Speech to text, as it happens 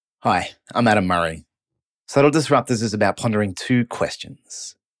Hi, I'm Adam Murray. Subtle Disruptors is about pondering two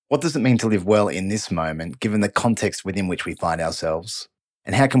questions. What does it mean to live well in this moment, given the context within which we find ourselves?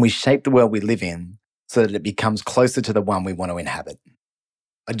 And how can we shape the world we live in so that it becomes closer to the one we want to inhabit?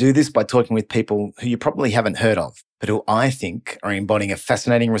 I do this by talking with people who you probably haven't heard of, but who I think are embodying a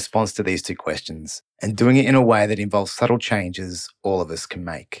fascinating response to these two questions and doing it in a way that involves subtle changes all of us can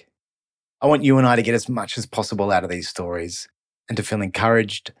make. I want you and I to get as much as possible out of these stories and to feel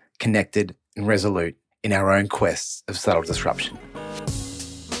encouraged, connected, and resolute in our own quests of subtle disruption.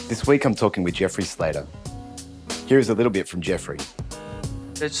 This week I'm talking with Jeffrey Slayter. Here is a little bit from Jeffrey.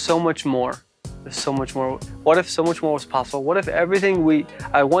 There's so much more. There's so much more. What if so much more was possible? What if everything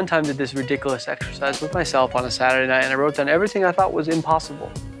I one time did this ridiculous exercise with myself on a Saturday night, and I wrote down everything I thought was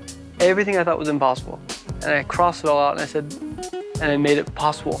impossible. Everything I thought was impossible. And I crossed it all out and I said, and I made it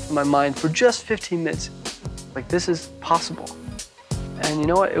possible for my mind for just 15 minutes. Like, this is possible. And you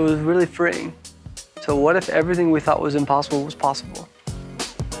know what? It was really freeing. So what if everything we thought was impossible was possible?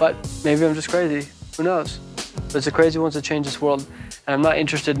 But maybe I'm just crazy. Who knows? But it's the crazy ones that change this world. And I'm not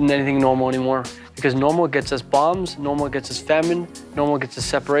interested in anything normal anymore, because normal gets us bombs, normal gets us famine, normal gets us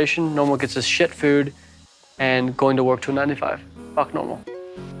separation, normal gets us shit food, and going to work to a 9 to 5. Fuck normal.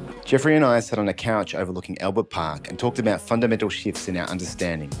 Jeffrey and I sat on a couch overlooking Albert Park and talked about fundamental shifts in our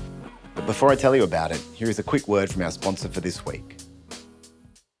understanding. But before I tell you about it, here is a quick word from our sponsor for this week.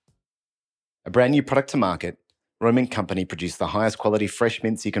 A brand new product to market, Roaming Company produced the highest quality fresh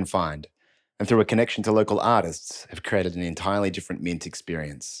mints you can find, and through a connection to local artists, have created an entirely different mint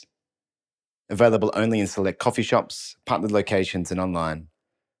experience. Available only in select coffee shops, partnered locations and online.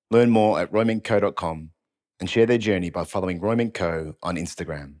 Learn more at roamingco.com and share their journey by following Roaming Co on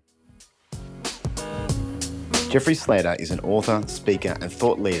Instagram. Jeffrey Slayter is an author, speaker and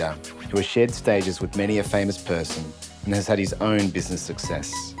thought leader who has shared stages with many a famous person and has had his own business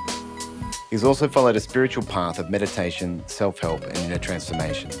success. He's also followed a spiritual path of meditation, self-help and inner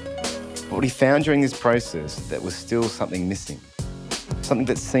transformation. But what he found during this process, that was still something missing. Something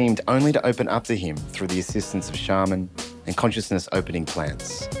that seemed only to open up to him through the assistance of shaman and consciousness opening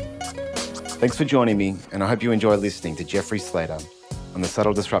plants. Thanks for joining me, and I hope you enjoy listening to Jeffrey Slayter on the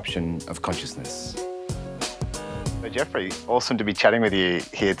subtle disruption of consciousness. So Jeffrey, awesome to be chatting with you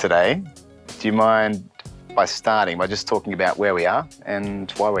here today. Do you mind by starting by just talking about where we are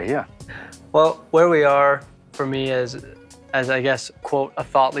and why we're here? Well, where we are for me as I guess, quote, a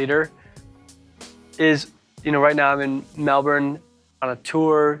thought leader is, right now I'm in Melbourne on a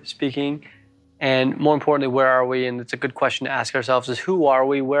tour speaking, and more importantly, where are we? And it's a good question to ask ourselves is, who are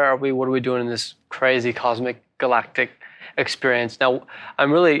we? Where are we? What are we doing in this crazy cosmic galactic experience? Now, I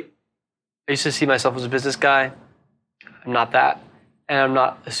used to see myself as a business guy. I'm not that. And I'm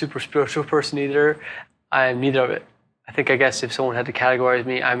not a super spiritual person either. I'm neither of it. I guess if someone had to categorize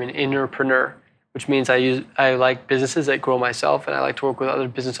me, I'm an innerpreneur, which means I like businesses that grow myself, and I like to work with other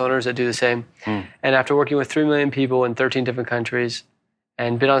business owners that do the same. And after working with 3 million people in 13 different countries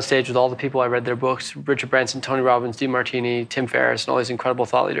and been on stage with all the people I read their books, Richard Branson, Tony Robbins, DeMartini, Tim Ferriss, and all these incredible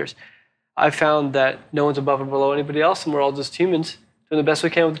thought leaders, I found that no one's above or below anybody else, and we're all just humans doing the best we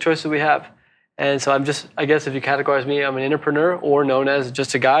can with the choices we have. And so I guess if you categorize me, I'm an innerpreneur, or known as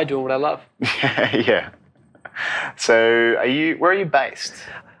just a guy doing what I love. Yeah. So where are you based?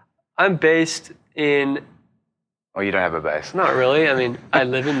 I'm based in... Oh, you don't have a base? Not really. I mean, I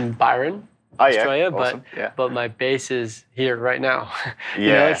live in Byron, Australia, awesome. but my base is here right now.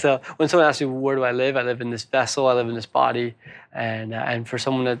 Yeah. So when someone asks me, where do I live in this vessel, I live in this body. And for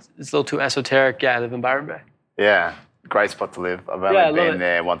someone that's a little too esoteric, I live in Byron Bay. Yeah. Great spot to live. I've only been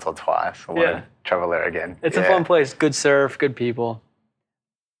there once or twice. I want to travel there again. It's a fun place. Good surf, good people.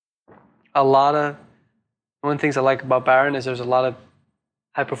 One of the things I like about Byron is there's a lot of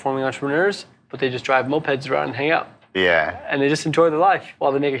high-performing entrepreneurs, but they just drive mopeds around and hang out. Yeah. And they just enjoy their life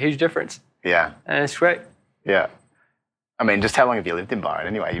while they make a huge difference. Yeah. And it's great. Yeah. I mean, just how long have you lived in Byron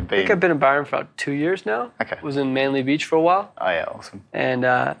anyway? I think I've been in Byron for about 2 years now. Okay. Was in Manly Beach for a while. Oh, yeah, awesome. And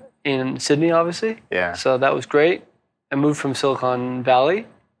in Sydney, obviously. Yeah. So that was great. I moved from Silicon Valley,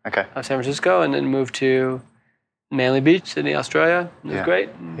 San Francisco, and then moved to Manly Beach, Sydney, Australia. It was great.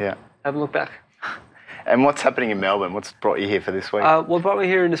 Yeah. Haven't looked back. And what's happening in Melbourne? What's brought you here for this week? What brought me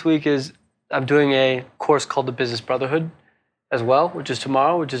here this week is I'm doing a course called the Business Brotherhood as well, which is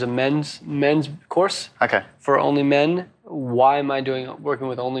tomorrow, which is a men's course for only men. Why am I working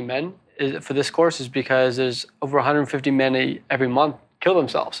with only men for this course is because there's over 150 men every month kill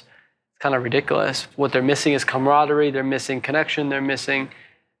themselves. It's kind of ridiculous. What they're missing is camaraderie. They're missing connection.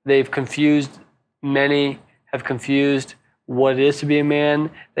 Many have confused what it is to be a man.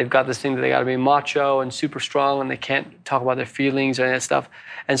 They've got this thing that they got to be macho and super strong, and they can't talk about their feelings or any of that stuff.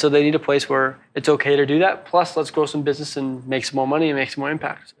 And so they need a place where it's okay to do that. Plus, let's grow some business and make some more money and make some more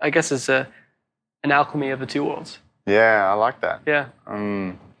impact. I guess it's an alchemy of the two worlds. Yeah, I like that. Yeah.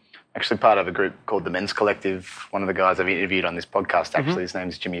 Actually part of a group called the Men's Collective. One of the guys I've interviewed on this podcast, actually, his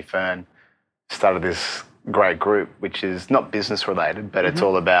name's Jimmy Fern, started this great group, which is not business related, but it's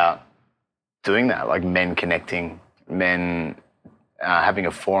all about doing that, like men connecting, men having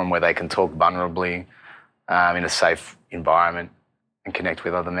a forum where they can talk vulnerably in a safe environment and connect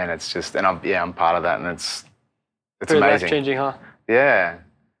with other men. It's just, and I'm part of that, and it's Pretty amazing. Life-changing, huh? Yeah.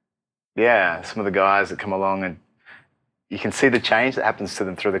 Some of the guys that come along, and you can see the change that happens to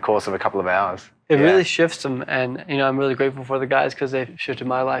them through the course of a couple of hours. It really shifts them, and I'm really grateful for the guys because they've shifted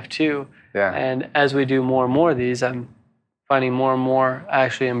my life too. Yeah. And as we do more and more of these, I'm finding more and more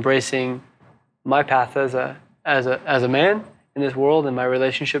actually embracing my path as a man in this world and my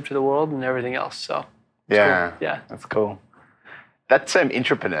relationship to the world and everything else. So cool. Yeah, that's cool. That term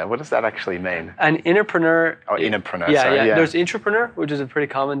intrapreneur, what does that actually mean? An intrapreneur. Oh, intrapreneur. Yeah, sorry. yeah. There's intrapreneur, which is a pretty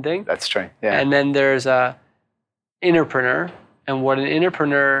common thing. That's true. Yeah. And then there's a interpreneur, and what an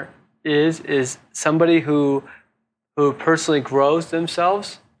interpreneur is somebody who personally grows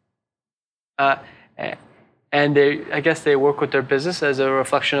themselves, and I guess they work with their business as a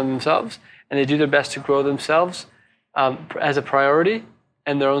reflection of themselves, and they do their best to grow themselves as a priority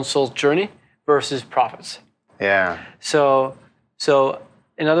and their own soul's journey versus profits. Yeah. So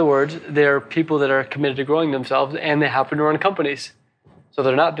in other words, they're people that are committed to growing themselves, and they happen to run companies. So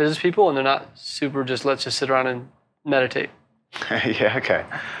they're not business people, and they're not super just let's just sit around and meditate. Yeah, okay.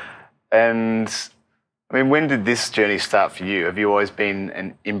 And I mean, when did this journey start for you? Have you always been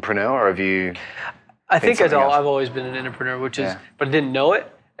an impreneur, or have you? I think I've always been an entrepreneur, which is, but I didn't know it,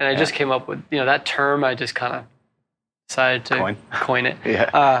 and I just came up with that term. I just kind of decided to coin it.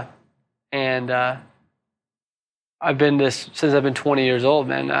 Yeah. I've been this since I've been 20 years old,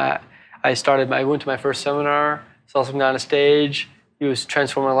 man. I went to my first seminar, saw some guy on a stage. He was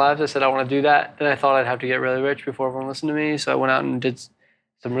transforming lives. I said, I want to do that. Then I thought I'd have to get really rich before everyone listened to me. So I went out and did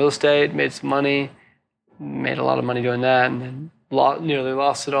some real estate, made some money, made a lot of money doing that, and then nearly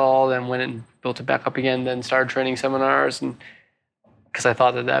lost it all. Then went and built it back up again. Then started training seminars, and because I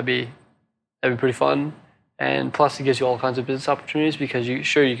thought that'd be pretty fun. And plus, it gives you all kinds of business opportunities because you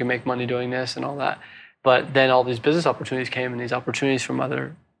can make money doing this and all that. But then all these business opportunities came, and these opportunities from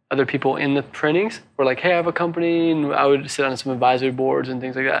other people in the trainings were like, hey, I have a company, and I would sit on some advisory boards and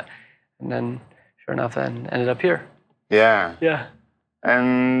things like that. And then, sure enough, then ended up here. Yeah. Yeah.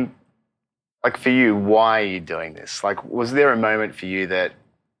 And like for you, why are you doing this? Like, was there a moment for you that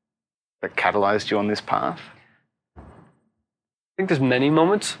catalyzed you on this path? I think there's many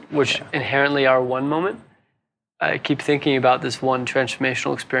moments, which inherently are one moment. I keep thinking about this one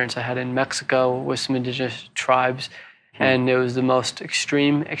transformational experience I had in Mexico with some indigenous tribes. And it was the most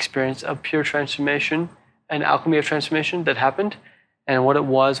extreme experience of pure transformation and alchemy of transformation that happened. And what it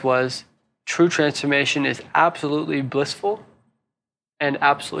was true transformation is absolutely blissful and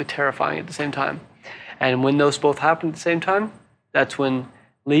absolutely terrifying at the same time. And when those both happen at the same time, that's when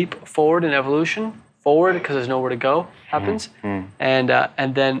leap forward in evolution, forward because there's nowhere to go, happens. And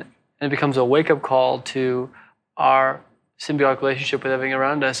then it becomes a wake-up call to our symbiotic relationship with everything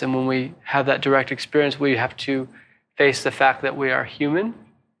around us. And when we have that direct experience, we have to face the fact that we are human.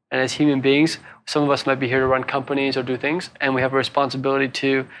 And as human beings, some of us might be here to run companies or do things, and we have a responsibility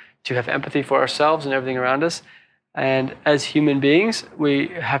to have empathy for ourselves and everything around us. And as human beings, we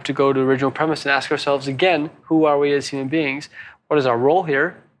have to go to the original premise and ask ourselves again, who are we as human beings? What is our role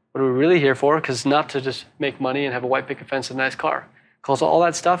here? What are we really here for? Because it's not to just make money and have a white picket fence and a nice car. Because all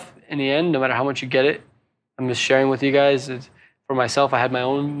that stuff, in the end, no matter how much you get it, I'm just sharing with you guys. For myself, I had my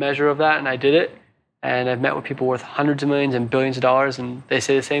own measure of that, and I did it. And I've met with people worth hundreds of millions and billions of dollars, and they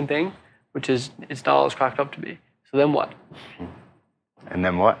say the same thing, which is it's not all it's cracked up to be. So then what? And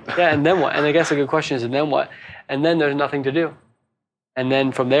then what? Yeah, and then what? And I guess a good question is, and then what? And then there's nothing to do. And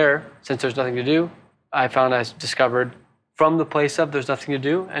then from there, since there's nothing to do, I discovered from the place of there's nothing to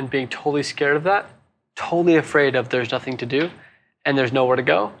do and being totally scared of that, totally afraid of there's nothing to do, and there's nowhere to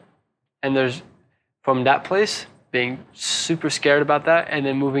go. And there's, from that place, being super scared about that, and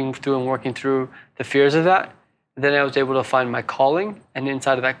then moving through and working through the fears of that, then I was able to find my calling, and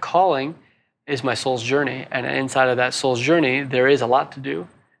inside of that calling is my soul's journey. And inside of that soul's journey, there is a lot to do,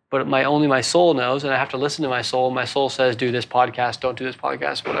 but only my soul knows, and I have to listen to my soul. My soul says, do this podcast, don't do this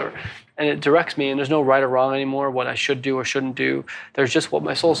podcast, whatever. And it directs me, and there's no right or wrong anymore, what I should do or shouldn't do. There's just what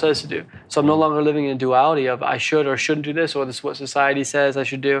my soul says to do. So I'm no longer living in a duality of I should or shouldn't do this, or this is what society says I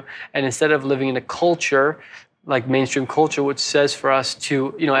should do. And instead of living in a culture like mainstream culture, which says for us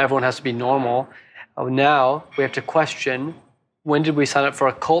to, everyone has to be normal. Now we have to question, when did we sign up for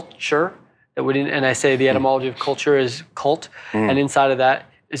a culture that we didn't? And I say the etymology of culture is cult, and inside of that,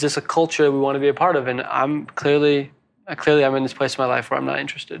 is this a culture we want to be a part of? And I'm clearly I'm in this place in my life where I'm not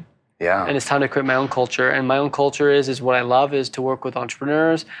interested. Yeah. And it's time to create my own culture. And my own culture is what I love is to work with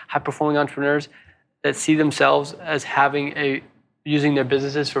entrepreneurs, high-performing entrepreneurs that see themselves as using their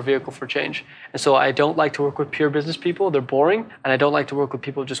businesses for vehicle for change. And so I don't like to work with pure business people. They're boring. And I don't like to work with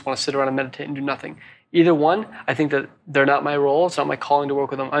people who just want to sit around and meditate and do nothing. Either one, I think that they're not my role. It's not my calling to work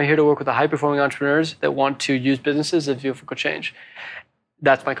with them. I'm here to work with the high-performing entrepreneurs that want to use businesses as vehicle for change.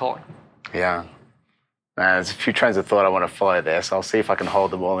 That's my calling. Yeah. There's a few trains of thought I want to follow there, so I'll see if I can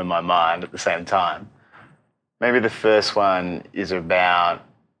hold them all in my mind at the same time. Maybe the first one is about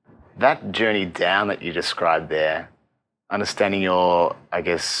that journey down that you described there, understanding your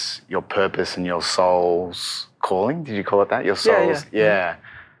purpose and your soul's calling. Did you call it that? Your soul's, yeah.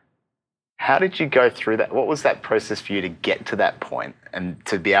 How did you go through that? What was that process for you to get to that point and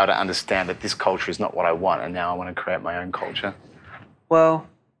to be able to understand that this culture is not what I want and now I want to create my own culture? Well,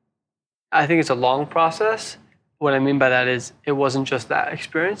 I think it's a long process. What I mean by that is it wasn't just that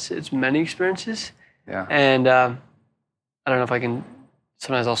experience, it's many experiences. Yeah. And I don't know if I can,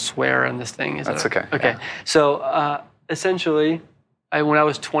 sometimes I'll swear on this thing. That's okay. Okay. Yeah. So essentially, when I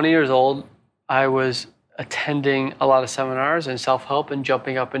was 20 years old, I was attending a lot of seminars and self-help and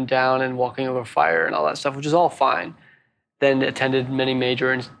jumping up and down and walking over fire and all that stuff, which is all fine. Then attended many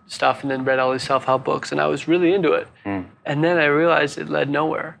major and stuff and then read all these self-help books and I was really into it. And then I realized it led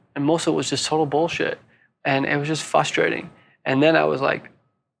nowhere. And most of it was just total bullshit. And it was just frustrating. And then I was like,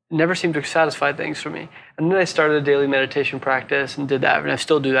 it never seemed to satisfy things for me. And then I started a daily meditation practice and did that. And I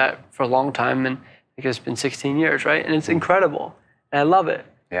still do that for a long time. And I guess it's been 16 years, right? And it's incredible. And I love it.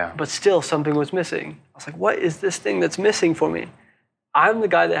 Yeah. But still something was missing. I was like, what is this thing that's missing for me? I'm the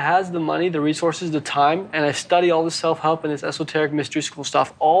guy that has the money, the resources, the time, and I study all this self-help and this esoteric mystery school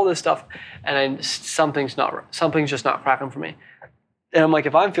stuff, all this stuff, and something's just not cracking for me. And I'm like,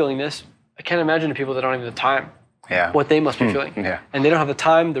 if I'm feeling this, I can't imagine the people that don't have the time, what they must be feeling. Yeah. And they don't have the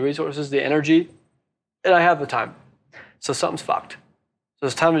time, the resources, the energy, and I have the time. So something's fucked. So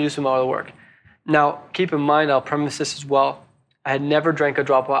it's time to do some other work. Now, keep in mind, I'll premise this as well. I had never drank a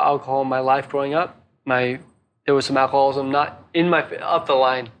drop of alcohol in my life growing up. There was some alcoholism, not in my, up the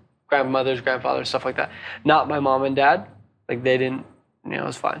line, grandmothers, grandfathers, stuff like that. Not my mom and dad. Like they didn't, it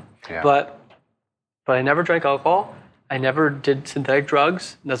was fine. Yeah. But I never drank alcohol. I never did synthetic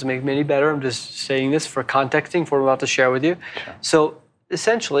drugs. It doesn't make me any better. I'm just saying this for contexting for what I'm about to share with you. Sure. So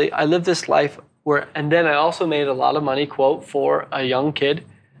essentially, I lived this life and then I also made a lot of money, quote, for a young kid.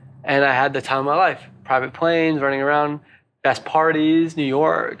 And I had the time of my life. Private planes, running around, best parties,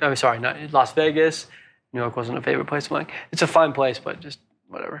 Las Vegas. New York wasn't a favorite place of mine. It's a fun place, but just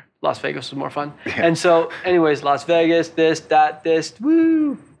whatever. Las Vegas was more fun. Yeah. And so, anyways, Las Vegas, this,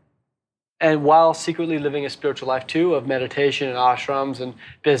 woo. And while secretly living a spiritual life too, of meditation and ashrams and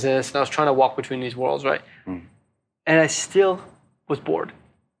business, and I was trying to walk between these worlds, right? And I still was bored.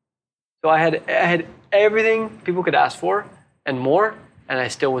 So I had everything people could ask for and more, and I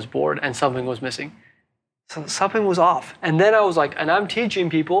still was bored, and something was missing. So something was off. And then I was like, and I'm teaching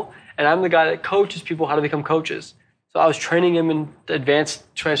people, and I'm the guy that coaches people how to become coaches. So I was training them in advanced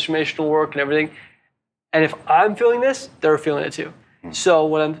transformational work and everything. And if I'm feeling this, they're feeling it too. So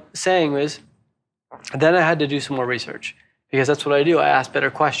what I'm saying is, then I had to do some more research because that's what I do. I ask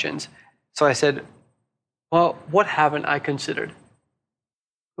better questions. So I said, well, what haven't I considered?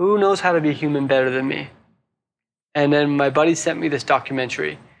 Who knows how to be human better than me? And then my buddy sent me this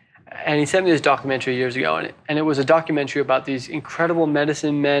documentary. And he sent me this documentary years ago, and it was a documentary about these incredible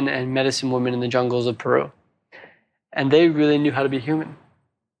medicine men and medicine women in the jungles of Peru. And they really knew how to be human.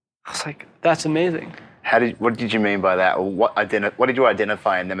 I was like, that's amazing. What did you mean by that? Or what did you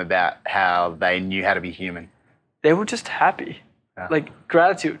identify in them about how they knew how to be human? They were just happy. Yeah. Like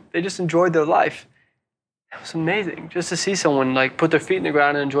gratitude. They just enjoyed their life. It was amazing just to see someone like put their feet in the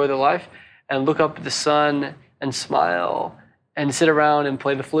ground and enjoy their life and look up at the sun and smile and sit around and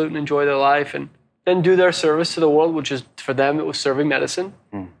play the flute and enjoy their life and then do their service to the world, which is, for them, it was serving medicine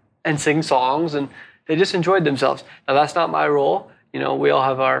and sing songs, and they just enjoyed themselves. Now, that's not my role. We all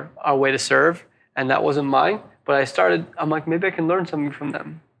have our way to serve, and that wasn't mine. But I'm like, maybe I can learn something from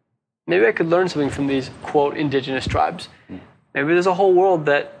them. Maybe I could learn something from these, quote, indigenous tribes. Maybe there's a whole world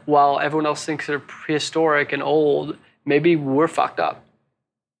that, while everyone else thinks they're prehistoric and old, maybe we're fucked up.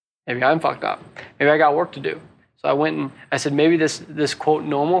 Maybe I'm fucked up. Maybe I got work to do. So I went and I said, maybe this quote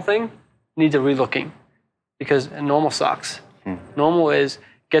normal thing needs a relooking because normal sucks. Normal is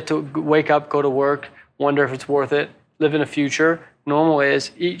get to wake up, go to work, wonder if it's worth it, live in a future. Normal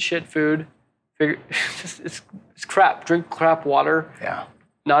is eat shit food, it's crap, drink crap water,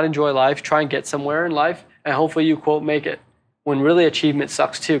 not enjoy life, try and get somewhere in life, and hopefully you, quote, make it. When really achievement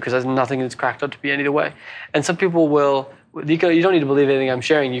sucks too, because there's nothing that's cracked up to be any other way. And some people you don't need to believe anything I'm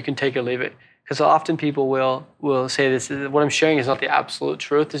sharing, you can take it or leave it. Because often people will say this, what I'm sharing is not the absolute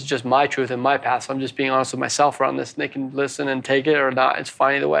truth, this is just my truth and my path, so I'm just being honest with myself around this, and they can listen and take it or not, it's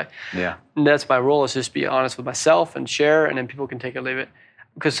fine either way. Yeah. And that's my role, is just be honest with myself and share, and then people can take it or leave it.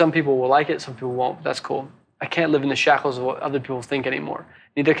 Because some people will like it, some people won't, that's cool. I can't live in the shackles of what other people think anymore.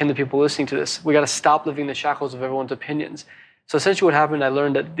 Neither can the people listening to this. We gotta stop living in the shackles of everyone's opinions. So essentially what happened, I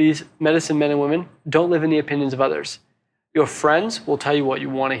learned that these medicine men and women don't live in the opinions of others. Your friends will tell you what you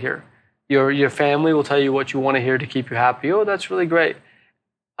want to hear. Your family will tell you what you want to hear to keep you happy. Oh, that's really great.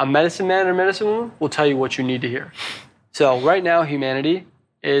 A medicine man or medicine woman will tell you what you need to hear. So right now, humanity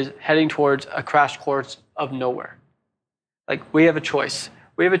is heading towards a crash course of nowhere. Like, we have a choice.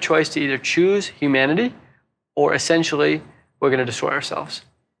 We have a choice to either choose humanity or essentially we're going to destroy ourselves.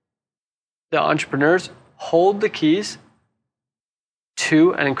 The entrepreneurs hold the keys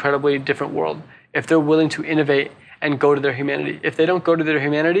to an incredibly different world if they're willing to innovate and go to their humanity. If they don't go to their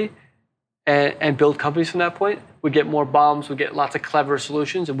humanity and build companies from that point, we get more bombs, we get lots of clever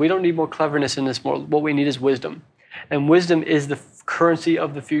solutions, and we don't need more cleverness in this world. What we need is wisdom. And wisdom is the currency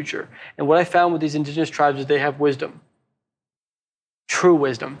of the future. And what I found with these indigenous tribes is they have wisdom. True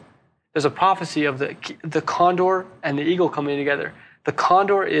wisdom. There's a prophecy of the condor and the eagle coming together. The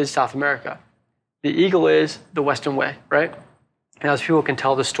condor is South America. The eagle is the Western way, right? And as people can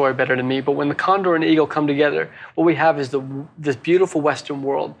tell this story better than me, but when the condor and the eagle come together, what we have is this beautiful Western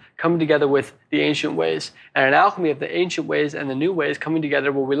world coming together with the ancient ways, and an alchemy of the ancient ways and the new ways coming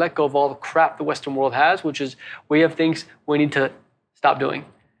together where we let go of all the crap the Western world has, which is we have things we need to stop doing.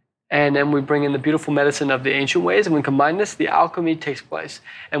 And then we bring in the beautiful medicine of the ancient ways, and when we combine this, the alchemy takes place.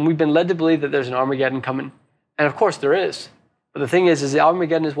 And we've been led to believe that there's an Armageddon coming. And of course there is. But the thing is the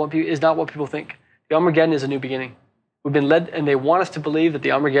Armageddon is not what people think. The Armageddon is a new beginning. We've been led, and they want us to believe that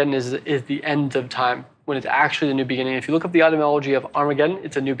the Armageddon is the end of time, when it's actually the new beginning. If you look up the etymology of Armageddon,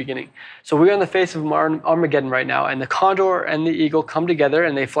 it's a new beginning. So we're on the face of Armageddon right now, and the condor and the eagle come together,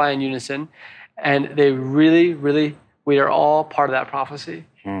 and they fly in unison, and they really, really, we are all part of that prophecy.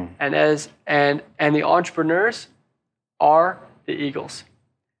 And the entrepreneurs are the eagles,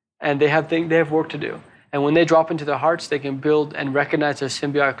 and they have work to do. And when they drop into their hearts, they can build and recognize their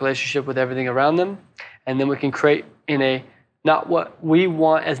symbiotic relationship with everything around them. And then we can create in not what we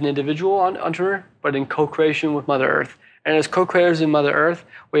want as an individual entrepreneur, but in co-creation with Mother Earth. And as co-creators in Mother Earth,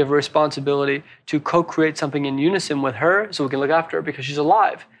 we have a responsibility to co-create something in unison with her so we can look after her because she's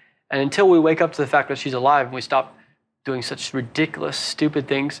alive. And until we wake up to the fact that she's alive and we stop doing such ridiculous, stupid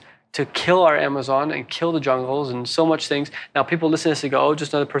things to kill our Amazon and kill the jungles and so much things. Now people listen to this and go, oh,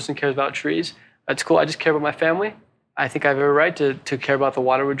 just another person cares about trees. That's cool. I just care about my family. I think I have every right to care about the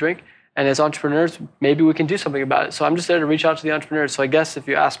water we drink. And as entrepreneurs, maybe we can do something about it. So I'm just there to reach out to the entrepreneurs. So I guess if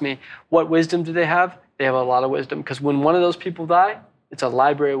you ask me, what wisdom do they have? They have a lot of wisdom. Because when one of those people die, it's a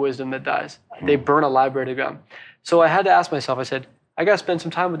library of wisdom that dies. They burn a library to the ground. So I had to ask myself, I said, I got to spend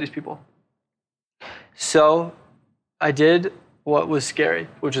some time with these people. So I did what was scary,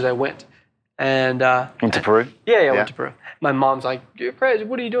 which is I went. And went to Peru? Yeah, I went to Peru. My mom's like, you're crazy.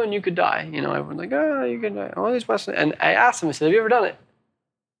 What are you doing? You could die. You know, everyone's like, oh, you could die. All these Western. And I asked them, I said, have you ever done it?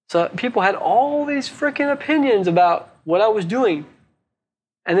 So people had all these freaking opinions about what I was doing.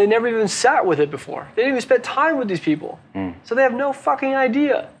 And they never even sat with it before. They didn't even spend time with these people. So they have no fucking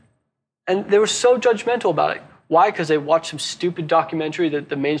idea. And they were so judgmental about it. Why? Because they watched some stupid documentary that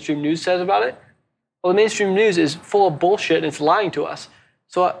the mainstream news says about it. Well, the mainstream news is full of bullshit and it's lying to us.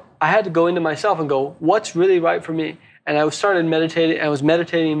 So I had to go into myself and go, what's really right for me? And I started meditating. I was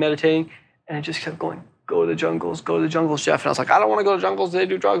meditating, and it just kept going. Go to the jungles, Jeff. And I was like, I don't want to go to jungles. They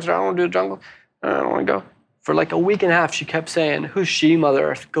do drugs. Or I don't want to do the jungle. I don't want to go. For like a week and a half, she kept saying, who's she, Mother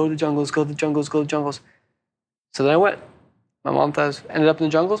Earth? Go to the jungles, go to the jungles, go to the jungles. So then I went. My mom ended up in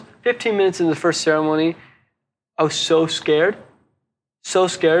the jungles. 15 minutes into the first ceremony, I was so scared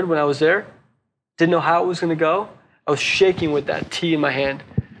when I was there. Didn't know how it was going to go. I was shaking with that tea in my hand.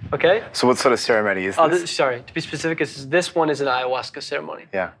 Okay? So what sort of ceremony is this? Sorry, to be specific, this one is an ayahuasca ceremony.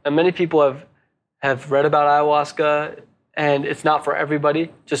 Yeah. And many people have read about ayahuasca, and it's not for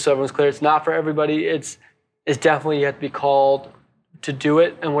everybody. Just so everyone's clear, it's not for everybody. It's definitely, you have to be called to do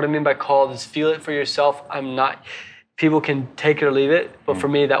it. And what I mean by called is feel it for yourself. People can take it or leave it, but for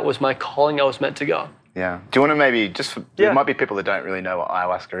me, that was my calling. I was meant to go. Yeah. Do you want to maybe there might be people that don't really know what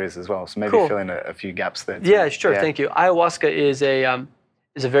ayahuasca is as well, so maybe fill in a few gaps there. Yeah, sure. Yeah. Thank you. Ayahuasca is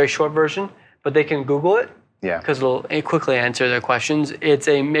a very short version, but they can Google it. Yeah. Because it'll quickly answer their questions. It's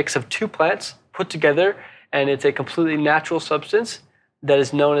a mix of 2 plants put together, and it's a completely natural substance that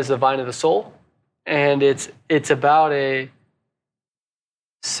is known as the vine of the soul. And it's about a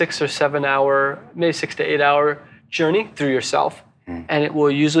 6 or 7 hour, maybe 6 to 8 hour journey through yourself. And it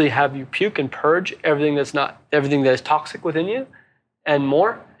will usually have you puke and purge everything that is toxic within you and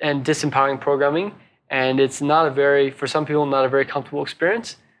more, and disempowering programming. And it's for some people, not a very comfortable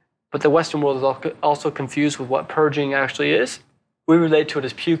experience. But the Western world is also confused with what purging actually is. We relate to it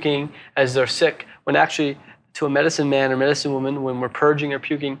as puking, as they're sick, when actually to a medicine man or medicine woman, when we're purging or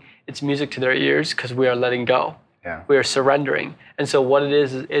puking, it's music to their ears because we are letting go. Yeah. We are surrendering. And so what it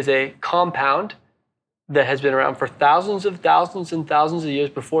is a compound that has been around for thousands and thousands of years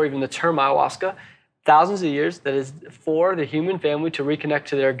before even the term ayahuasca, thousands of years, that is for the human family to reconnect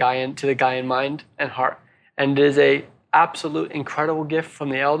to the Gaian mind and heart. And it is a absolute incredible gift from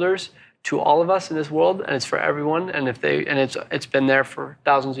the elders to all of us in this world, and it's for everyone. And it's been there for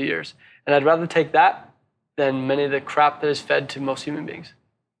thousands of years. And I'd rather take that than many of the crap that is fed to most human beings.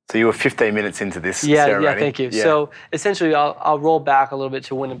 So you were 15 minutes into this ceremony. Yeah, thank you. Yeah. So essentially, I'll roll back a little bit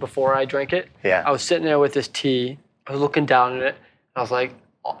to before I drank it. Yeah. I was sitting there with this tea. I was looking down at it. And I was like,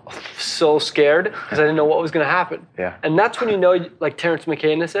 so scared because I didn't know what was going to happen. Yeah. And that's when you know, like Terrence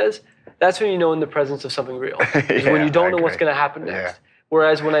McKenna says, that's when you know in the presence of something real. Is when you don't know what's going to happen next. Yeah.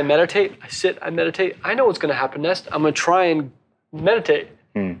 Whereas when I meditate, I meditate, I know what's going to happen next. I'm going to try and meditate.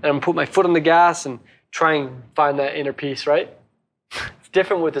 And I'm going to put my foot on the gas and try and find that inner peace, right? It's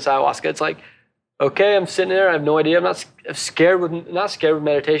different with this ayahuasca. It's like, okay, I'm sitting there, I have no idea. I'm not scared with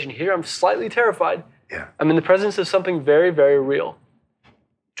meditation. Here, I'm slightly terrified. Yeah. I'm in the presence of something very, very real.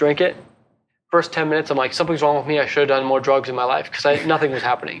 Drink it. First 10 minutes, I'm like, something's wrong with me. I should have done more drugs in my life because nothing was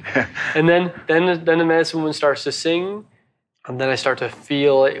happening. And then the medicine woman starts to sing, and then I start to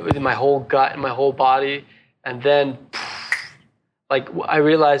feel it within my whole gut and my whole body. And then, like, I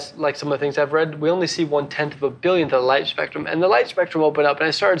realized, like some of the things I've read, we only see 1/10 of a billionth of the light spectrum. And the light spectrum opened up, and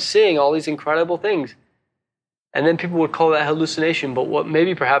I started seeing all these incredible things. And then people would call that hallucination, but what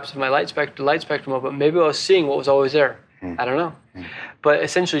maybe perhaps if my light spectrum opened, maybe I was seeing what was always there. I don't know. But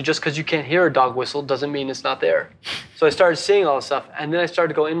essentially, just because you can't hear a dog whistle doesn't mean it's not there. So I started seeing all this stuff, and then I started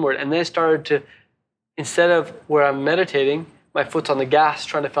to go inward, and then I started to, instead of where I'm meditating, my foot's on the gas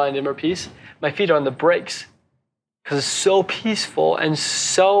trying to find inner peace, my feet are on the brakes because it's so peaceful and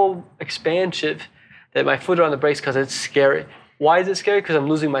so expansive that my foot are on the brakes because it's scary. Why is it scary? Because I'm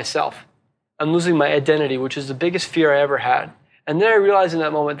losing myself. I'm losing my identity, which is the biggest fear I ever had. And then I realized in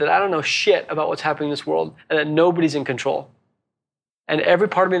that moment that I don't know shit about what's happening in this world and that nobody's in control. And every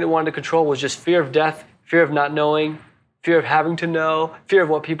part of me that wanted to control was just fear of death, fear of not knowing, fear of having to know, fear of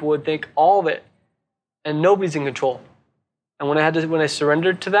what people would think, all of it. And nobody's in control. And when I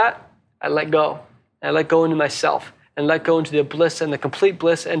surrendered to that, I let go. I let go into myself and let go into the bliss and the complete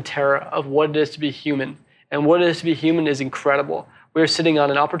bliss and terror of what it is to be human. And what it is to be human is incredible. We are sitting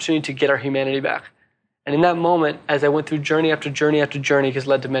on an opportunity to get our humanity back. And in that moment, as I went through journey after journey after journey, because it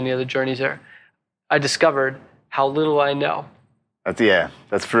led to many other journeys there, I discovered how little I know.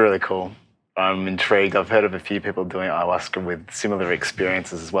 That's really cool. I'm intrigued. I've heard of a few people doing ayahuasca with similar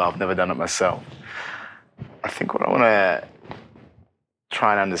experiences as well. I've never done it myself. I think what I want to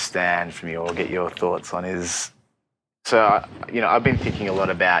try and understand from you or get your thoughts on is, so, I've been thinking a lot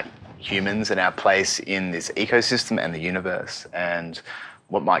about humans and our place in this ecosystem and the universe and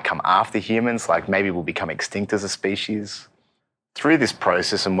what might come after humans, like maybe we'll become extinct as a species. Through this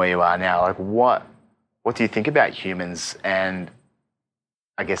process and where you are now, like what do you think about humans and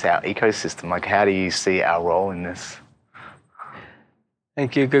I guess our ecosystem? Like how do you see our role in this?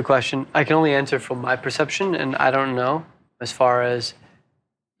 Thank you, good question. I can only answer from my perception and I don't know as far as,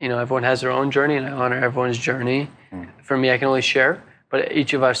 everyone has their own journey and I honor everyone's journey. For me, I can only share, but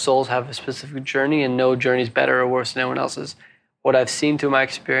each of our souls have a specific journey and no journey is better or worse than anyone else's. What I've seen through my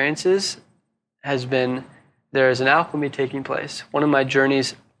experiences has been there is an alchemy taking place. One of my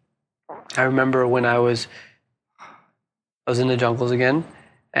journeys, I remember when I was in the jungles again,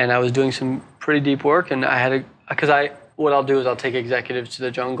 and I was doing some pretty deep work, and what I'll do is I'll take executives to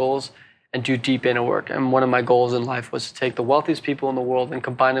the jungles and do deep inner work. And one of my goals in life was to take the wealthiest people in the world and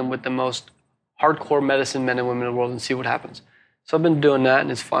combine them with the most hardcore medicine men and women in the world and see what happens. So I've been doing that,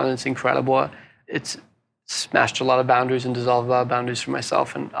 and it's fun, it's incredible. It's smashed a lot of boundaries and dissolved a lot of boundaries for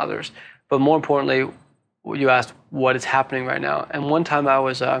myself and others. But more importantly, you asked what is happening right now. And one time I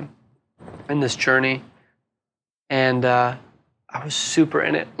was in this journey and I was super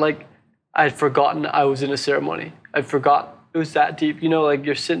in it. Like I'd forgotten I was in a ceremony. I forgot it was that deep. Like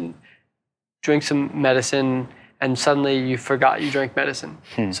you're sitting, drink some medicine and suddenly you forgot you drank medicine.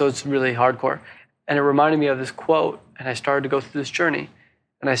 So it's really hardcore. And it reminded me of this quote, and I started to go through this journey,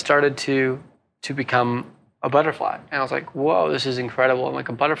 and I started to become a butterfly. And I was like, whoa, this is incredible. I'm like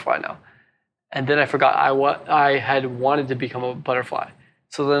a butterfly now. And then I forgot I had wanted to become a butterfly.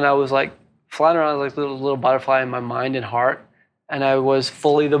 So then I was like flying around like a little butterfly in my mind and heart, and I was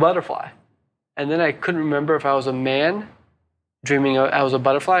fully the butterfly. And then I couldn't remember if I was a man dreaming I was a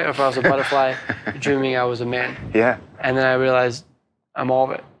butterfly, or if I was a butterfly dreaming I was a man. Yeah. And then I realized I'm all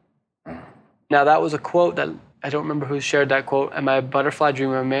of it. Now that was a quote that I don't remember who shared that quote. Am I a butterfly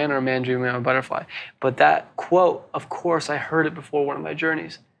dreaming of a man, or a man dreaming of a butterfly? But that quote, of course, I heard it before one of my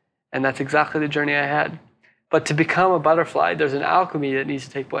journeys. And that's exactly the journey I had. But to become a butterfly, there's an alchemy that needs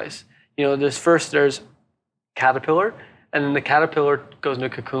to take place. You know, there's caterpillar, and then the caterpillar goes into a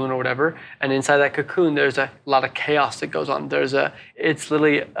cocoon or whatever, and inside that cocoon, there's a lot of chaos that goes on. It's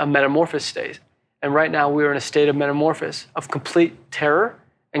literally a metamorphosis state. And right now, we're in a state of metamorphosis, of complete terror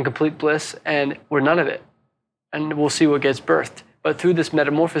and complete bliss, and we're none of it. And we'll see what gets birthed. But through this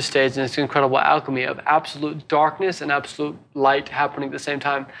metamorphosis stage and this incredible alchemy of absolute darkness and absolute light happening at the same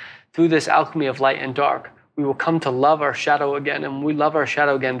time, through this alchemy of light and dark, we will come to love our shadow again. And when we love our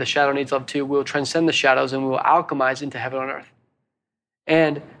shadow again, the shadow needs love too. We will transcend the shadows and we will alchemize into heaven on earth.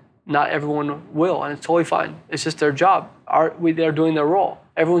 And not everyone will, and it's totally fine. It's just their job. They're doing their role.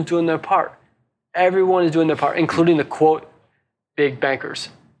 Everyone's doing their part. Everyone is doing their part, including the quote, big bankers,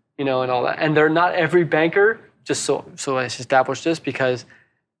 and all that. And they're not every banker, just so I established this, because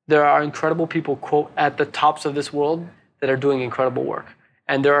there are incredible people, quote, at the tops of this world that are doing incredible work.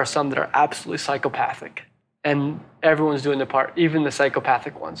 And there are some that are absolutely psychopathic. And everyone's doing their part, even the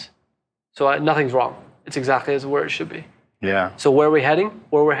psychopathic ones. So nothing's wrong. It's exactly as where it should be. Yeah. So where are we heading?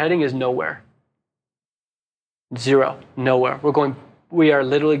 Where we're heading is nowhere. Zero. Nowhere. We are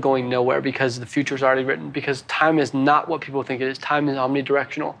literally going nowhere, because the future's already written, because time is not what people think it is. Time is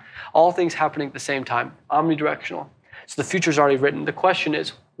omnidirectional. All things happening at the same time. Omnidirectional. So the future's already written. The question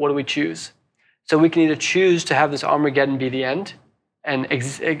is, what do we choose? So we can either choose to have this Armageddon be the end and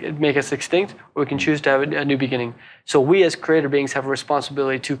make us extinct, or we can choose to have a new beginning. So we as creator beings have a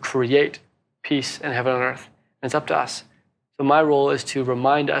responsibility to create peace and heaven on earth. And it's up to us. So my role is to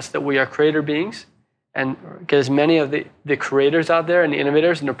remind us that we are creator beings, and get as many of the creators out there and the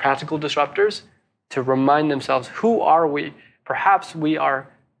innovators and the practical disruptors to remind themselves, who are we? Perhaps we are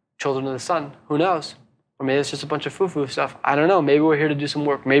children of the sun. Who knows? Or maybe it's just a bunch of foo-foo stuff. I don't know. Maybe we're here to do some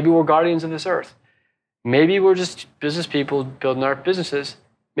work. Maybe we're guardians of this earth. Maybe we're just business people building our businesses.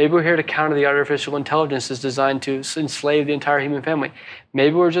 Maybe we're here to counter the artificial intelligence that's designed to enslave the entire human family.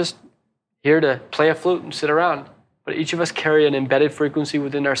 Maybe we're just here to play a flute and sit around. But each of us carry an embedded frequency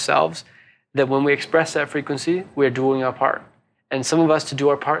within ourselves that when we express that frequency, we are doing our part. And some of us, to do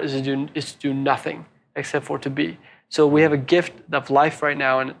our part is to do nothing except for to be. So we have a gift of life right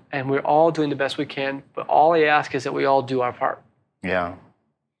now, and we're all doing the best we can. But all I ask is that we all do our part. Yeah.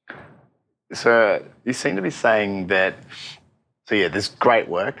 So you seem to be saying that, there's great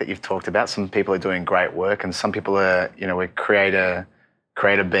work that you've talked about. Some people are doing great work, and some people are, we're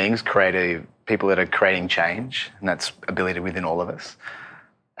creative beings, creative people that are creating change, and that's ability within all of us.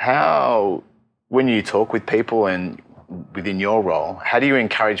 How, when you talk with people and within your role, how do you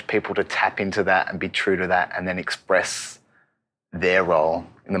encourage people to tap into that and be true to that and then express their role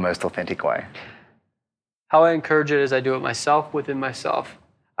in the most authentic way? How I encourage it is I do it myself, within myself.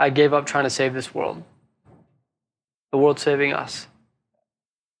 I gave up trying to save this world. The world's saving us.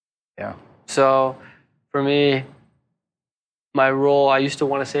 Yeah. So for me, my role, I used to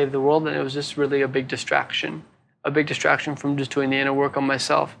want to save the world, and it was just really a big distraction from just doing the inner work on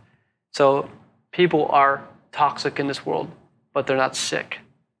myself. So people are toxic in this world, but they're not sick.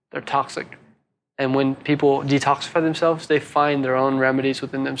 They're toxic. And when people detoxify themselves, they find their own remedies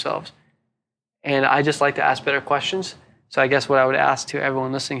within themselves. And I just like to ask better questions. So I guess what I would ask to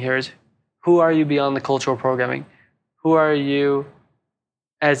everyone listening here is, who are you beyond the cultural programming? Who are you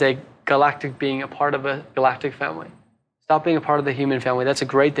as a galactic being, a part of a galactic family? Stop being a part of the human family. That's a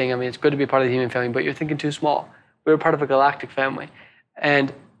great thing. I mean, it's good to be a part of the human family, but you're thinking too small. We're a part of a galactic family.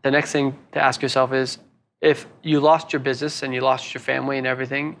 And the next thing to ask yourself is, if you lost your business and you lost your family and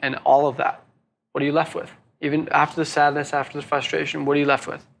everything and all of that, what are you left with? Even after the sadness, after the frustration, what are you left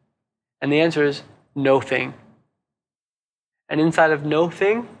with? And the answer is no thing. And inside of no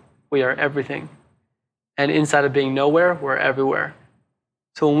thing, we are everything. And inside of being nowhere, we're everywhere.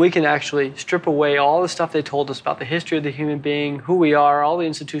 So when we can actually strip away all the stuff they told us about the history of the human being, who we are, all the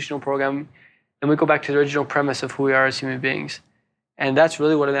institutional programming, and we go back to the original premise of who we are as human beings. And that's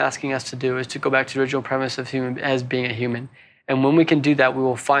really what I'm asking us to do, is to go back to the original premise of human as being a human. And when we can do that, we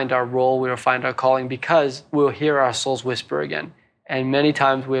will find our role, we will find our calling, because we will hear our soul's whisper again. And many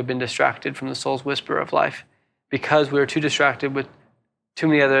times we have been distracted from the soul's whisper of life because we are too distracted with too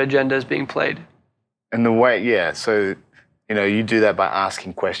many other agendas being played. And the way, so, you do that by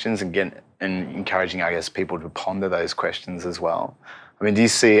asking questions and encouraging, I guess, people to ponder those questions as well. I mean, do you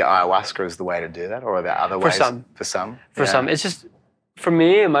see ayahuasca as the way to do that, or are there other ways? For some? For some. It's just, for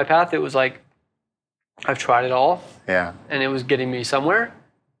me and my path, it was like, I've tried it all. Yeah. And it was getting me somewhere.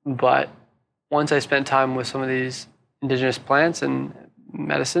 But once I spent time with some of these indigenous plants and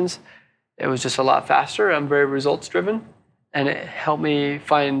medicines, it was just a lot faster. I'm very results driven. And it helped me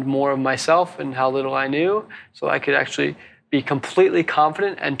find more of myself and how little I knew, so I could actually be completely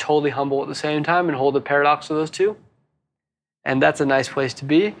confident and totally humble at the same time and hold the paradox of those two. And that's a nice place to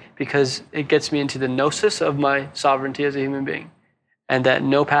be, because it gets me into the gnosis of my sovereignty as a human being. And that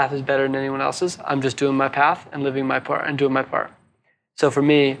no path is better than anyone else's. I'm just doing my path and living my part and doing my part. So for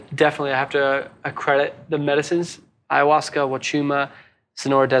me, definitely I have to accredit the medicines, ayahuasca, wachuma,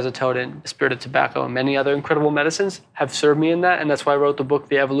 Sonora Desatoden, spirit of tobacco, and many other incredible medicines have served me in that. And that's why I wrote the book,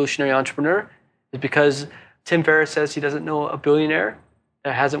 The Evolutionary Entrepreneur, is because Tim Ferriss says he doesn't know a billionaire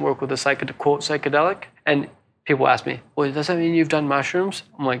that hasn't worked with a quote psychedelic. And people ask me, well, does that mean you've done mushrooms?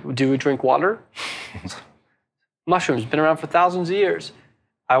 I'm like, do we drink water? Mushrooms, been around for thousands of years.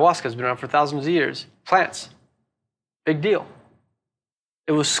 Ayahuasca's been around for thousands of years. Plants, big deal.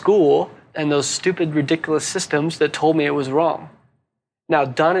 It was school and those stupid, ridiculous systems that told me it was wrong. Now,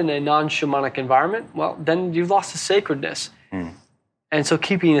 done in a non-shamanic environment, well, then you've lost the sacredness. And so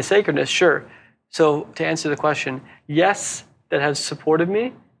keeping the sacredness, sure. So to answer the question, yes, that has supported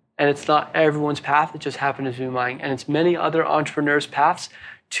me, and it's not everyone's path, it just happened to be mine. And it's many other entrepreneurs' paths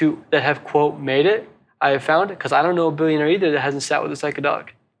that have, quote, made it, I have found, because I don't know a billionaire either that hasn't sat with a psychedelic,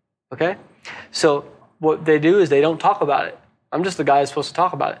 okay? So what they do is they don't talk about it. I'm just the guy who's supposed to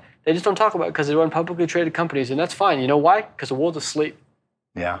talk about it. They just don't talk about it because they run publicly traded companies, and that's fine. You know why? Because the world's asleep.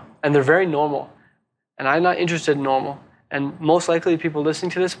 Yeah. And they're very normal. And I'm not interested in normal. And most likely people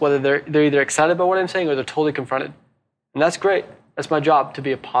listening to this, whether they're either excited about what I'm saying or they're totally confronted. And that's great. That's my job, to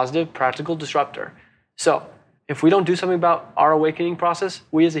be a positive, practical disruptor. So if we don't do something about our awakening process,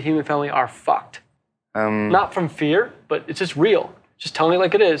 we as a human family are fucked. Not from fear, but it's just real. Just telling it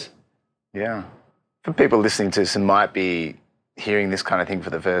like it is. Yeah. For people listening to this and might be hearing this kind of thing for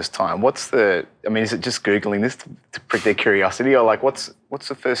the first time, is it just Googling this to prick their curiosity, or like what's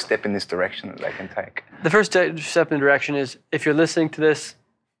the first step in this direction that they can take? The first step in the direction is, if you're listening to this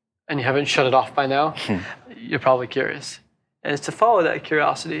and you haven't shut it off by now, you're probably curious. And it's to follow that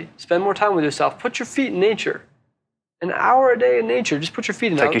curiosity. Spend more time with yourself. Put your feet in nature. An hour a day in nature. Just put your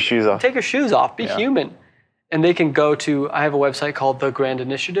feet in. Take your shoes off. Take your shoes off. Be human. And they can go to, I have a website called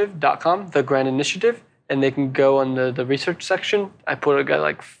thegrandinitiative.com, The Grand Initiative. And they can go on the research section. I put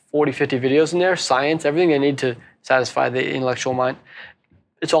like 40, 50 videos in there, science, everything they need to satisfy the intellectual mind.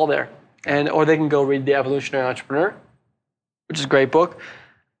 It's all there. Or they can go read The Evolutionary Entrepreneur, which is a great book.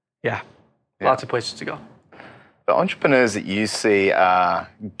 Yeah. Lots of places to go. The entrepreneurs that you see are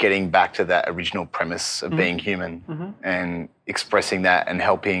getting back to that original premise of being human and expressing that and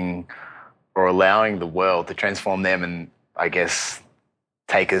helping or allowing the world to transform them and, I guess,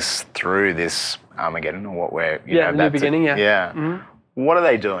 take us through this Armageddon, or what we're the new beginning. What are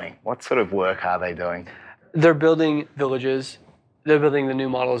they doing? What sort of work are they doing? They're building villages. They're building the new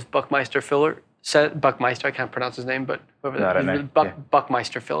models. Buckmeister Filler, I can't pronounce his name, but whoever I don't know.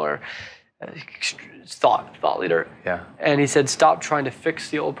 Buckmeister Filler, thought leader. Yeah. And he said, stop trying to fix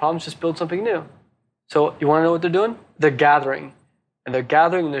the old problems, just build something new. So you want to know what they're doing? They're gathering. And they're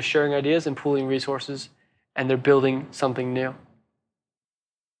gathering and they're sharing ideas and pooling resources, and they're building something new.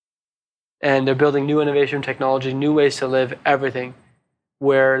 And they're building new innovation, technology, new ways to live, everything,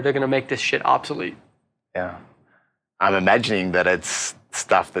 where they're going to make this shit obsolete. Yeah. I'm imagining that it's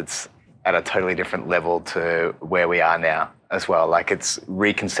stuff that's at a totally different level to where we are now as well. Like it's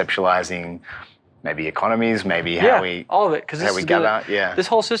reconceptualizing maybe economies, maybe how we all of it, because how we gather. This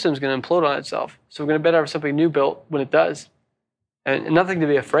whole system is going to implode on itself. So we're going to better have something new built when it does. And nothing to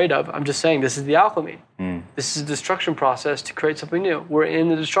be afraid of. I'm just saying this is the alchemy. This is the destruction process to create something new. We're in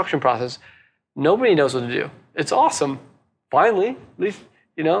the destruction process. Nobody knows what to do. It's awesome. Finally, at least,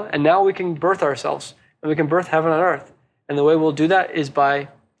 and now we can birth ourselves and we can birth heaven on earth. And the way we'll do that is by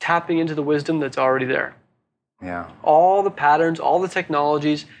tapping into the wisdom that's already there. Yeah. All the patterns, all the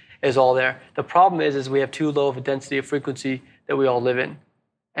technologies is all there. The problem is we have too low of a density of frequency that we all live in.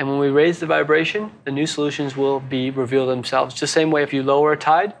 And when we raise the vibration, the new solutions will be revealed themselves. Just the same way if you lower a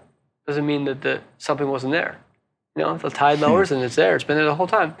tide, doesn't mean that something wasn't there. The tide lowers and it's there. It's been there the whole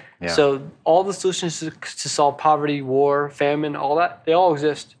time. Yeah. So all the solutions to solve poverty, war, famine, all that, they all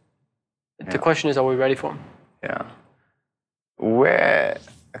exist. The question is, are we ready for them? Yeah. Where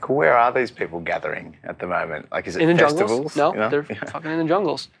are these people gathering at the moment? Like, is it in the festivals? jungles? No, they're fucking in the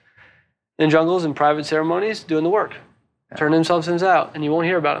jungles. In jungles and private ceremonies, doing the work. Turn themselves out, and you won't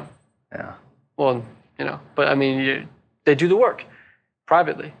hear about them. Yeah. Well, but I mean, they do the work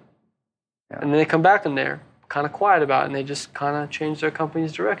privately. Yeah. And then they come back and they're kind of quiet about it, and they just kind of change their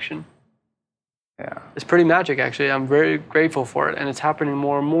company's direction. Yeah. It's pretty magic, actually. I'm very grateful for it, and it's happening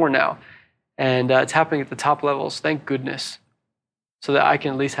more and more now. And it's happening at the top levels, thank goodness, so that I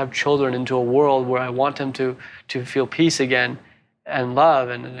can at least have children into a world where I want them to feel peace again and love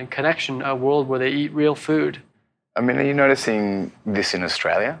and connection, a world where they eat real food. I mean, are you noticing this in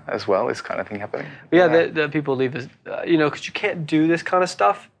Australia as well, this kind of thing happening? Yeah, the people leave this, because you can't do this kind of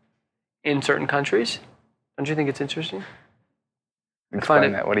stuff in certain countries. Don't you think it's interesting?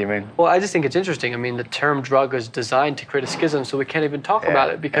 Explain that. What do you mean? Well, I just think it's interesting. I mean, the term drug is designed to create a schism, so we can't even talk about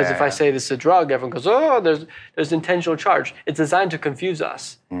it, because if I say this is a drug, everyone goes, oh, there's intentional charge. It's designed to confuse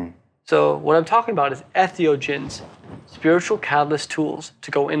us. Mm. So what I'm talking about is entheogens, spiritual catalyst tools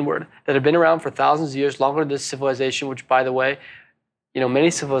to go inward that have been around for thousands of years, longer than this civilization, which, by the way, many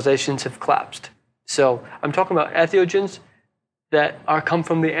civilizations have collapsed. So I'm talking about entheogens that come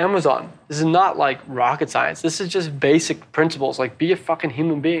from the Amazon. This is not like rocket science. This is just basic principles, like be a fucking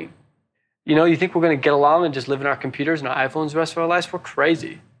human being. You think we're going to get along and just live in our computers and our iPhones the rest of our lives? We're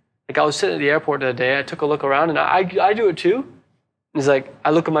crazy. Like, I was sitting at the airport the other day, I took a look around, and I do it too. It's like,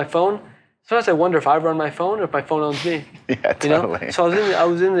 I look at my phone. Sometimes I wonder if I run my phone or if my phone owns me. Yeah, totally. So I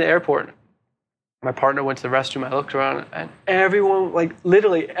was in the airport. My partner went to the restroom. I looked around, and everyone, like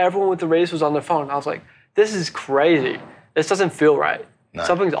literally everyone with the race was on their phone. I was like, this is crazy. This doesn't feel right. No.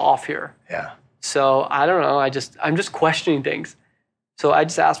 Something's off here. Yeah. So I don't know. I'm just questioning things. So I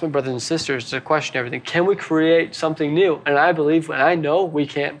just asked my brothers and sisters to question everything. Can we create something new? And I believe, and I know we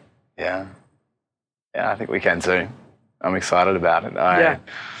can. Yeah. Yeah, I think we can too. I'm excited about it.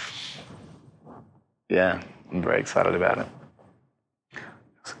 Yeah, I'm very excited about it.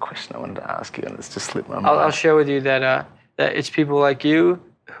 There's a question I wanted to ask you, and it's just slipped my mind. I'll share with you that it's people like you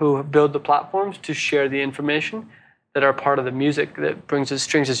who build the platforms to share the information that are part of the music that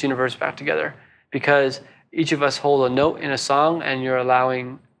strings this universe back together. Because each of us hold a note in a song, and you're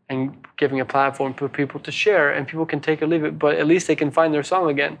allowing and giving a platform for people to share, and people can take or leave it, but at least they can find their song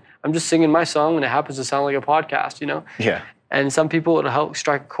again. I'm just singing my song, and it happens to sound like a podcast, Yeah. And some people, it'll help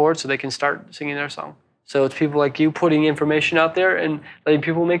strike a chord so they can start singing their song. So it's people like you putting information out there and letting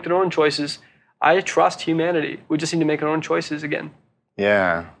people make their own choices. I trust humanity. We just need to make our own choices again.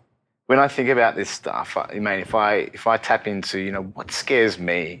 Yeah. When I think about this stuff, I mean, if I tap into, what scares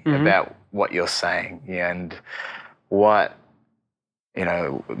me about what you're saying, and what,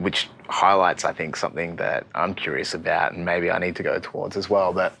 which highlights, I think, something that I'm curious about and maybe I need to go towards as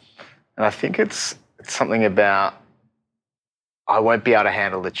well. And I think it's something about I won't be able to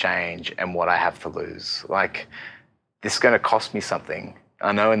handle the change and what I have to lose. Like, this is going to cost me something.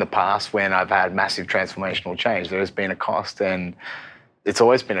 I know in the past when I've had massive transformational change, there has been a cost, and it's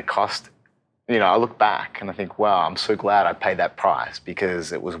always been a cost. I look back and I think, wow, I'm so glad I paid that price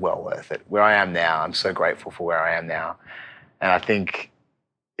because it was well worth it. Where I am now, I'm so grateful for where I am now. And I think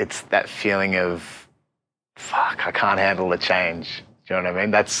it's that feeling of, fuck, I can't handle the change. Do you know what I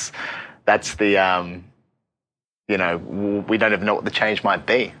mean? That's the, we don't even know what the change might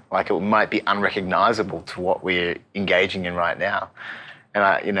be. Like, it might be unrecognizable to what we're engaging in right now.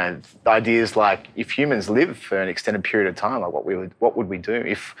 And ideas like, if humans live for an extended period of time, like what would we do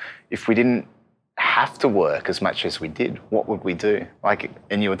if we didn't have to work as much as we did? What would we do? Like,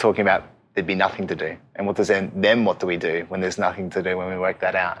 and you were talking about there'd be nothing to do. And what do we do when there's nothing to do, when we work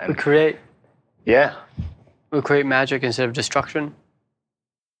that out? And we create. Yeah. We create magic instead of destruction.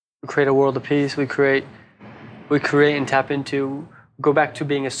 We create a world of peace. We create and tap into, go back to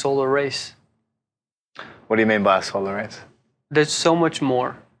being a solar race. What do you mean by a solar race? There's so much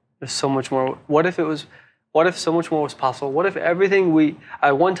more. There's so much more. What if so much more was possible? What if everything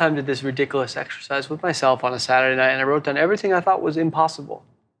I one time did this ridiculous exercise with myself on a Saturday night, and I wrote down everything I thought was impossible.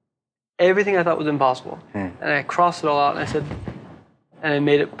 Everything I thought was impossible. And I crossed it all out, and I said, and I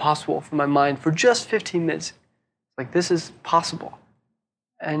made it possible for my mind for just 15 minutes. Like, this is possible.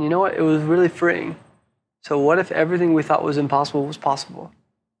 And you know what? It was really freeing. So what if everything we thought was impossible was possible?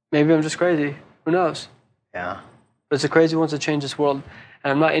 Maybe I'm just crazy. Who knows? Yeah. But it's the crazy ones that change this world.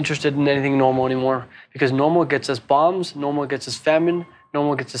 And I'm not interested in anything normal anymore, because normal gets us bombs, normal gets us famine,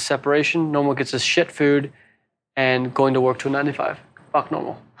 normal gets us separation, normal gets us shit food, and going to work to a 9 to 5. Fuck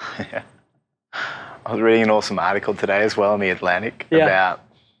normal. Yeah. I was reading an awesome article today as well in The Atlantic about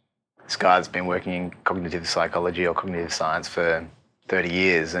this guy that's been working in cognitive psychology or cognitive science for 30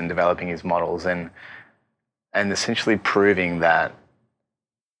 years and developing his models and essentially proving that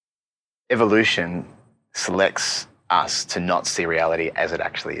evolution selects us to not see reality as it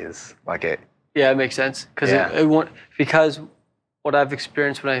actually is. Like it. Yeah, it makes sense. Because what I've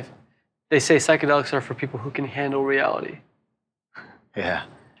experienced they say psychedelics are for people who can handle reality. Yeah.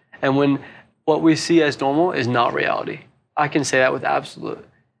 And when what we see as normal is not reality. I can say that with absolute.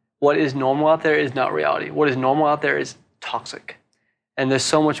 What is normal out there is not reality. What is normal out there is toxic. And there's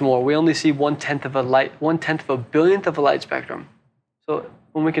so much more. We only see 1/10 of a billionth of a light spectrum. So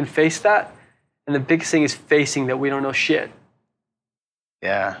when we can face that, and the biggest thing is facing that we don't know shit.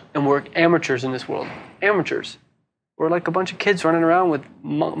 Yeah. And we're amateurs in this world. Amateurs. We're like a bunch of kids running around with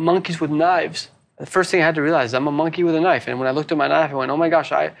monkeys with knives. The first thing I had to realize is I'm a monkey with a knife. And when I looked at my knife, I went, oh my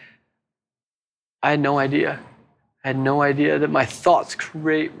gosh, I had no idea. I had no idea that my thoughts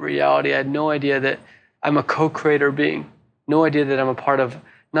create reality. I had no idea that I'm a co-creator being. No idea that I'm a part of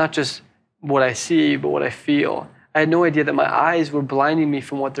not just what I see, but what I feel. I had no idea that my eyes were blinding me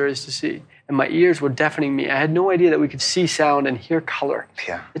from what there is to see. And my ears were deafening me. I had no idea that we could see sound and hear color.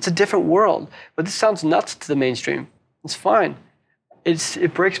 Yeah. It's a different world. But this sounds nuts to the mainstream. It's fine.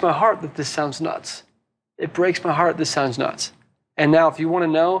 It breaks my heart that this sounds nuts. It breaks my heart this sounds nuts. And now if you want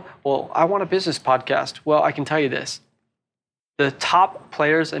to know, well, I want a business podcast. Well, I can tell you this. The top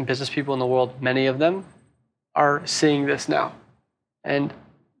players and business people in the world, many of them, are seeing this now. And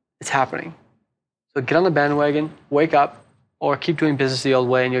it's happening. So get on the bandwagon, wake up, or keep doing business the old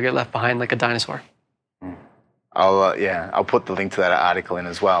way and you'll get left behind like a dinosaur. I'll put the link to that article in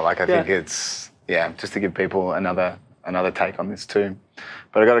as well. Like I think it's, just to give people another take on this too.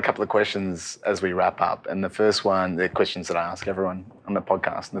 But I got a couple of questions as we wrap up. And the first one, the questions that I ask everyone on the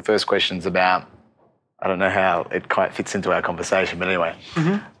podcast. And the first question's about, I don't know how it quite fits into our conversation, but anyway.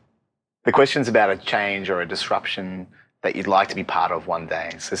 Mm-hmm. The question's about a change or a disruption that you'd like to be part of one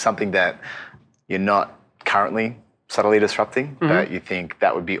day. So something that you're not currently subtly disrupting, but you think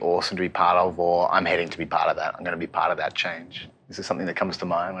that would be awesome to be part of, or I'm heading to be part of that. I'm going to be part of that change. Is there something that comes to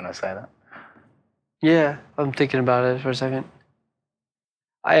mind when I say that? Yeah, I'm thinking about it for a second.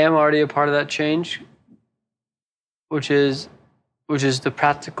 I am already a part of that change, which is the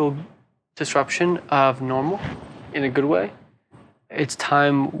practical disruption of normal in a good way. It's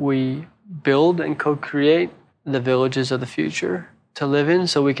time we build and co-create the villages of the future to live in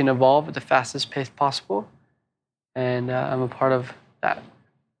so we can evolve at the fastest pace possible. And I'm a part of that.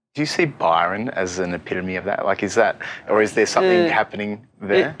 Do you see Byron as an epitome of that? Like, is that, or is there something happening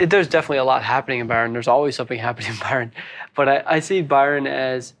there? There's definitely a lot happening in Byron. There's always something happening in Byron. But I see Byron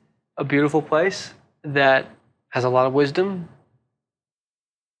as a beautiful place that has a lot of wisdom.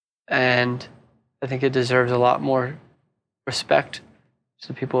 And I think it deserves a lot more respect to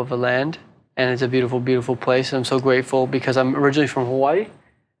the people of the land. And it's a beautiful, beautiful place. And I'm so grateful because I'm originally from Hawaii.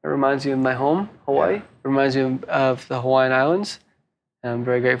 It reminds me of my home, Hawaii. It reminds me of the Hawaiian Islands. And I'm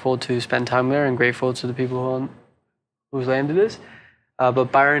very grateful to spend time there and grateful to the people whose land it is. But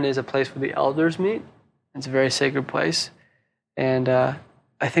Byron is a place where the elders meet. It's a very sacred place. And I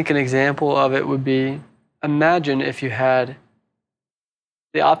think an example of it would be, imagine if you had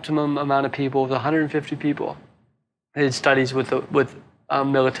the optimum amount of people, with 150 people. They did studies with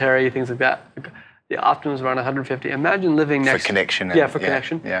military, things like that. The optimum is around 150. Imagine living next... For connection.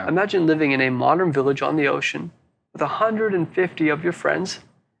 Connection. Yeah. Imagine living in a modern village on the ocean with 150 of your friends,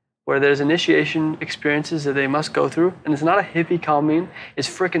 where there's initiation experiences that they must go through. And it's not a hippie commune. It's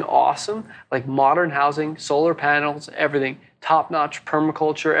freaking awesome. Like modern housing, solar panels, everything. Top-notch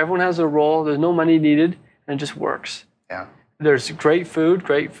permaculture. Everyone has a role. There's no money needed. And it just works. Yeah. There's great food,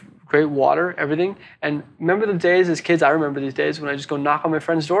 great water, everything. And remember the days as kids, I remember these days when I just go knock on my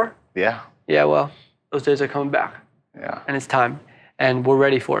friend's door? Yeah. Yeah, well, those days are coming back. Yeah. And it's time. And we're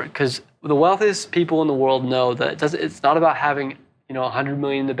ready for it. Because the wealthiest people in the world know that it's not about having, $100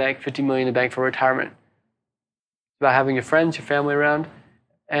 million in the bank, $50 million in the bank for retirement. It's about having your friends, your family around,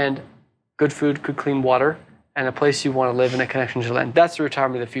 and good food, good clean water, and a place you want to live and a connection to the land. That's the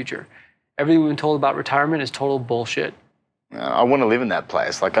retirement of the future. Everything we've been told about retirement is total bullshit. I want to live in that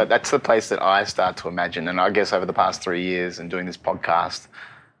place. Like that's the place that I start to imagine. And I guess over the past 3 years and doing this podcast,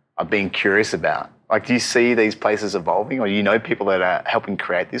 I've been curious about. Like, do you see these places evolving, or you know people that are helping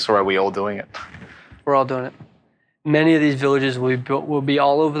create this, or are we all doing it? We're all doing it. Many of these villages will be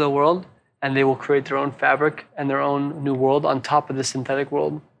all over the world, and they will create their own fabric and their own new world on top of the synthetic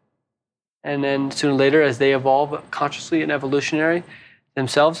world. And then sooner or later, as they evolve consciously and evolutionary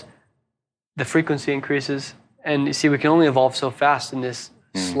themselves, the frequency increases. And you see, we can only evolve so fast in this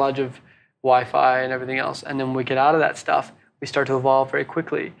sludge of Wi-Fi and everything else. And then when we get out of that stuff, we start to evolve very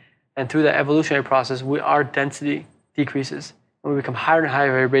quickly. And through that evolutionary process, our density decreases. And we become higher and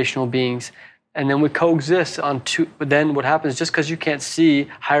higher vibrational beings. And then we coexist on two. But then what happens, just because you can't see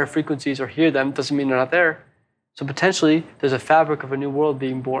higher frequencies or hear them, doesn't mean they're not there. So potentially, there's a fabric of a new world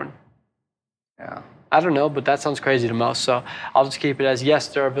being born. Yeah. I don't know, but that sounds crazy to most. So I'll just keep it as, yes,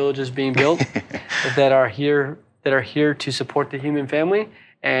 there are villages being built that are here to support the human family.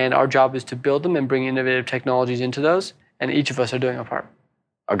 And our job is to build them and bring innovative technologies into those. And each of us are doing our part.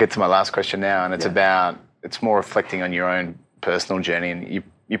 I'll get to my last question now, and it's more reflecting on your own personal journey. And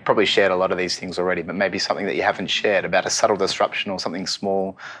you probably shared a lot of these things already, but maybe something that you haven't shared about a subtle disruption or something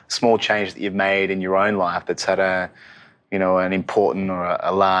small change that you've made in your own life that's had an important or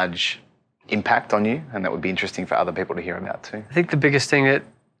a large impact on you, and that would be interesting for other people to hear about too. I think the biggest thing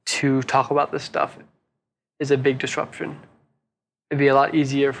to talk about this stuff is a big disruption. It'd be a lot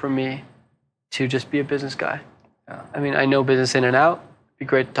easier for me to just be a business guy. Yeah. I mean, I know business in and out. It'd be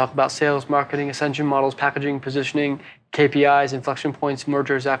great to talk about sales, marketing, ascension models, packaging, positioning, KPIs, inflection points,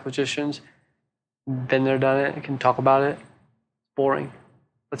 mergers, acquisitions. Been there, done it. I can talk about it. Boring.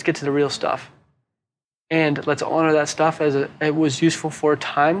 Let's get to the real stuff. And let's honor that stuff as it was useful for a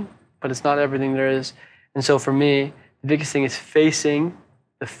time, but it's not everything there is. And so for me, the biggest thing is facing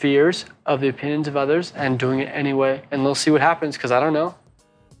the fears of the opinions of others and doing it anyway. And we'll see what happens, because I don't know.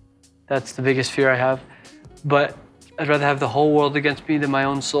 That's the biggest fear I have. But I'd rather have the whole world against me than my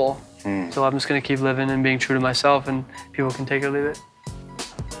own soul. So I'm just going to keep living and being true to myself, and people can take it or leave it.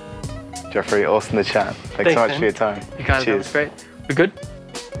 Jeffrey, awesome to chat. Thanks so much for your time. You got it. That was great. We're good?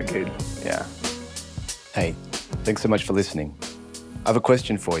 We're good, yeah. Hey, thanks so much for listening. I have a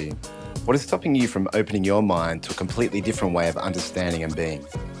question for you. What is stopping you from opening your mind to a completely different way of understanding and being?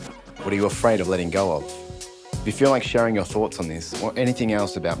 What are you afraid of letting go of? If you feel like sharing your thoughts on this or anything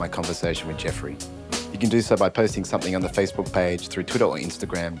else about my conversation with Jeffrey, you can do so by posting something on the Facebook page, through Twitter or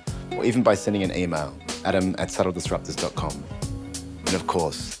Instagram, or even by sending an email, adam@subtledisruptors.com. And of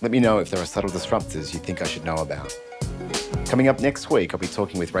course, let me know if there are subtle disruptors you think I should know about. Coming up next week, I'll be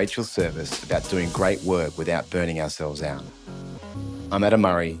talking with Rachel Service about doing great work without burning ourselves out. I'm Adam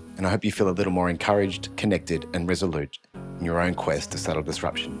Murray, and I hope you feel a little more encouraged, connected, and resolute in your own quest to subtle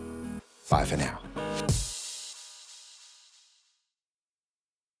disruption. Bye for now.